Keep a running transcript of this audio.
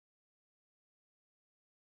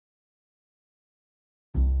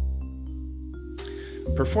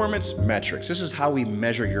Performance metrics. This is how we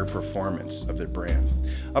measure your performance of the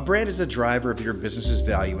brand. A brand is the driver of your business's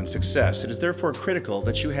value and success. It is therefore critical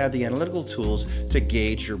that you have the analytical tools to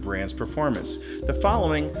gauge your brand's performance. The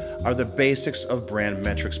following are the basics of brand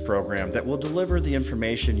metrics program that will deliver the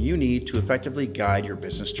information you need to effectively guide your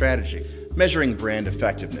business strategy. Measuring brand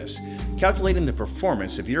effectiveness. Calculating the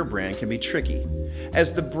performance of your brand can be tricky,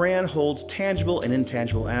 as the brand holds tangible and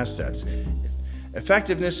intangible assets.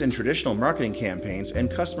 Effectiveness in traditional marketing campaigns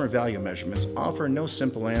and customer value measurements offer no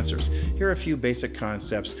simple answers. Here are a few basic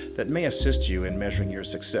concepts that may assist you in measuring your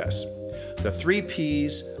success. The 3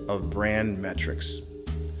 P's of brand metrics.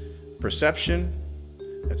 Perception,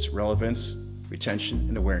 that's relevance, retention,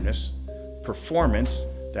 and awareness. Performance,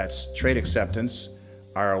 that's trade acceptance,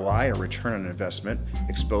 ROI, or return on investment,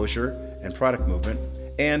 exposure, and product movement,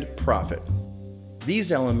 and profit.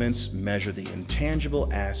 These elements measure the intangible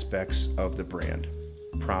aspects of the brand: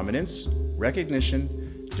 prominence,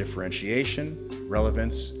 recognition, differentiation,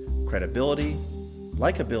 relevance, credibility,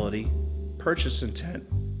 likability, purchase intent,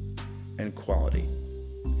 and quality.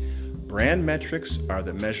 Brand metrics are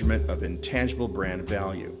the measurement of intangible brand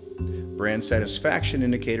value. Brand satisfaction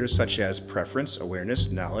indicators such as preference,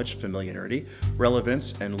 awareness, knowledge, familiarity,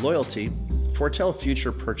 relevance, and loyalty foretell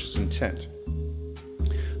future purchase intent.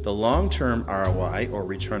 The long-term ROI, or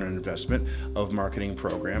return on investment, of marketing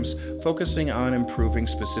programs focusing on improving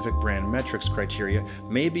specific brand metrics criteria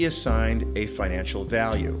may be assigned a financial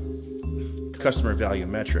value. Customer value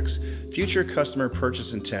metrics. Future customer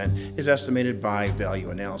purchase intent is estimated by value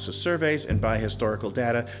analysis surveys and by historical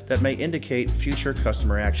data that may indicate future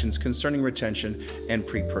customer actions concerning retention and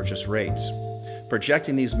pre-purchase rates.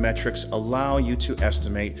 Projecting these metrics allow you to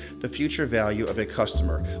estimate the future value of a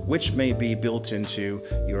customer, which may be built into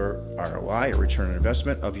your ROI, or return on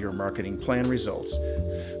investment, of your marketing plan results.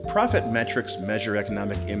 Profit metrics measure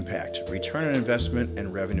economic impact, return on investment,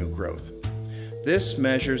 and revenue growth. This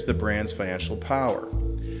measures the brand's financial power.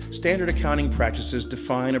 Standard accounting practices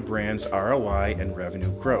define a brand's ROI and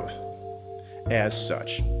revenue growth as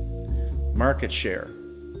such: market share,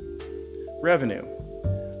 revenue,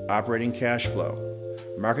 operating cash flow,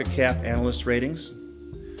 market cap analyst ratings,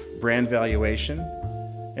 brand valuation,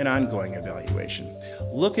 and ongoing evaluation.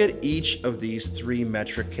 Look at each of these 3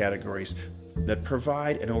 metric categories that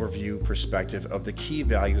provide an overview perspective of the key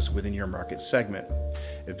values within your market segment.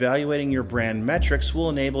 Evaluating your brand metrics will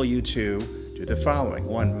enable you to do the following: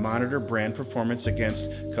 1. Monitor brand performance against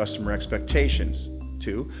customer expectations.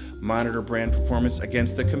 2. Monitor brand performance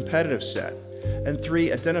against the competitive set. And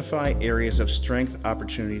 3. Identify areas of strength,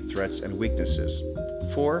 opportunity, threats, and weaknesses.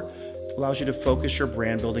 4. Allows you to focus your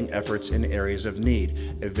brand building efforts in areas of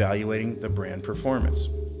need, evaluating the brand performance.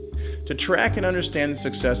 To track and understand the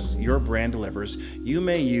success your brand delivers, you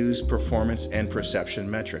may use performance and perception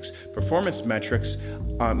metrics. Performance metrics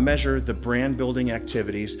measure the brand building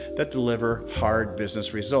activities that deliver hard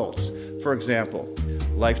business results. For example,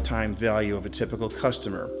 lifetime value of a typical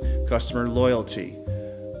customer, customer loyalty,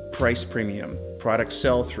 price premium, product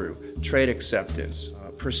sell-through, trade acceptance.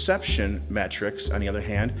 Perception metrics, on the other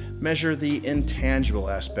hand, measure the intangible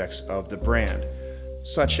aspects of the brand,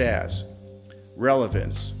 such as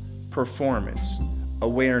relevance, performance,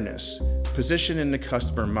 awareness, position in the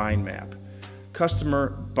customer mind map, customer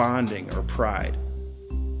bonding or pride.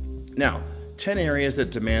 Now, 10 areas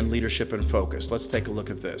that demand leadership and focus. Let's take a look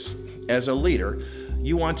at this. As a leader,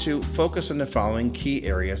 you want to focus on the following key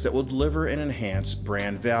areas that will deliver and enhance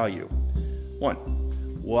brand value.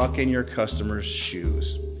 1. Walk in your customer's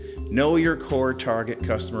shoes. Know your core target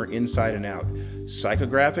customer inside and out,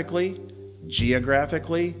 psychographically,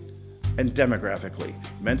 geographically, and demographically.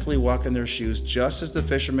 Mentally walk in their shoes just as the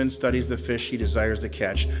fisherman studies the fish he desires to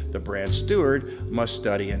catch. The brand steward must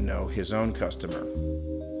study and know his own customer.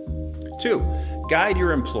 2. Guide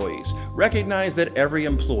your employees. Recognize that every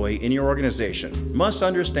employee in your organization must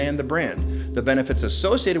understand the brand, the benefits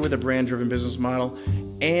associated with a brand-driven business model,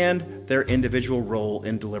 and their individual role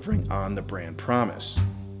in delivering on the brand promise.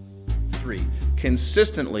 3.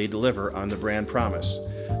 Consistently deliver on the brand promise.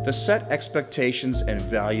 The set expectations and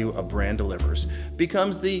value a brand delivers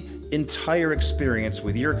becomes the entire experience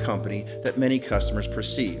with your company that many customers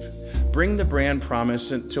perceive. Bring the brand promise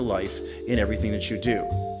to life in everything that you do.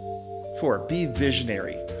 4. Be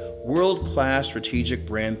visionary. World-class strategic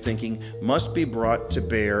brand thinking must be brought to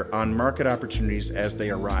bear on market opportunities as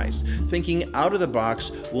they arise. Thinking out of the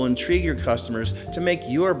box will intrigue your customers to make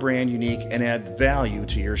your brand unique and add value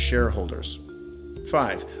to your shareholders.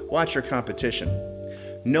 5. Watch your competition.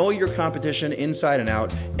 Know your competition inside and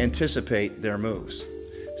out. Anticipate their moves.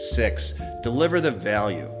 6. Deliver the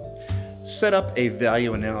value. Set up a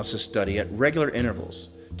value analysis study at regular intervals.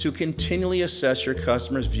 to continually assess your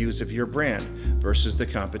customers' views of your brand versus the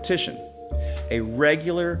competition. A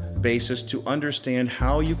regular basis to understand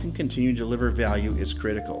how you can continue to deliver value is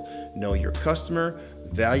critical. Know your customer,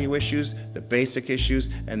 value issues, the basic issues,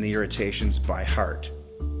 and the irritations by heart.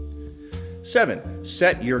 7.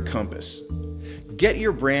 Set your compass. Get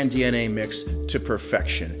your brand DNA mix to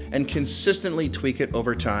perfection and consistently tweak it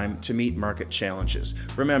over time to meet market challenges.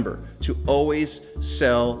 Remember to always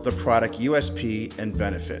sell the product USP and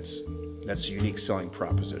benefits. That's a unique selling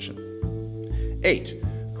proposition. 8.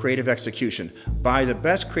 Creative execution. Buy the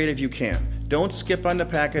best creative you can. Don't skip on the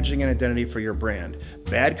packaging and identity for your brand.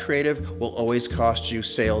 Bad creative will always cost you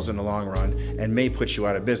sales in the long run and may put you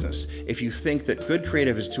out of business. If you think that good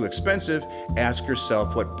creative is too expensive, ask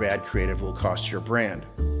yourself what bad creative will cost your brand.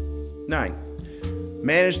 9.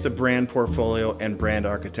 Manage the brand portfolio and brand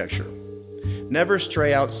architecture. Never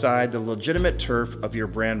stray outside the legitimate turf of your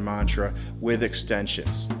brand mantra with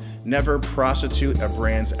extensions. Never prostitute a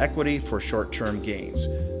brand's equity for short-term gains.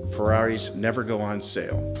 Ferraris never go on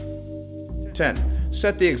sale. 10.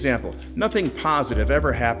 Set the example. Nothing positive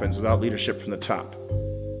ever happens without leadership from the top.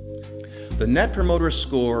 The Net Promoter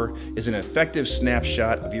Score is an effective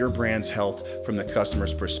snapshot of your brand's health from the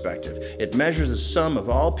customer's perspective. It measures the sum of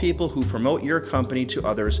all people who promote your company to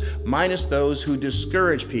others minus those who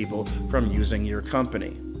discourage people from using your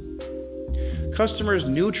company. Customers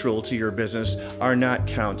neutral to your business are not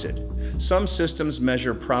counted. Some systems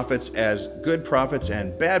measure profits as good profits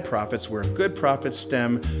and bad profits, where good profits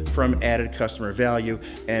stem from added customer value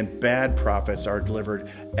and bad profits are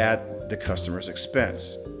delivered at the customer's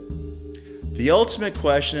expense. The ultimate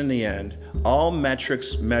question in the end, all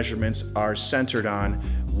metrics measurements are centered on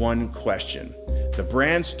one question. The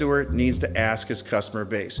brand steward needs to ask his customer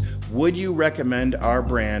base, would you recommend our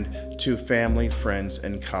brand to family, friends,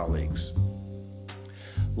 and colleagues?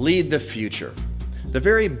 Lead the future. The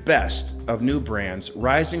very best of new brands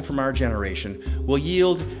rising from our generation will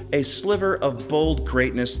yield a sliver of bold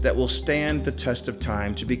greatness that will stand the test of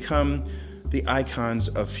time to become the icons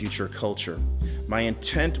of future culture. My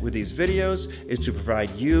intent with these videos is to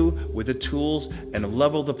provide you with the tools and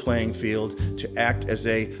level the playing field to act as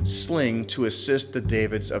a sling to assist the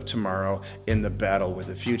Davids of tomorrow in the battle with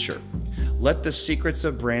the future. Let the secrets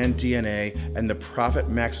of brand DNA and the profit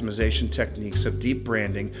maximization techniques of deep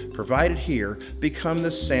branding provided here become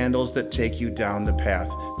the sandals that take you down the path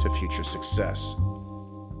to future success.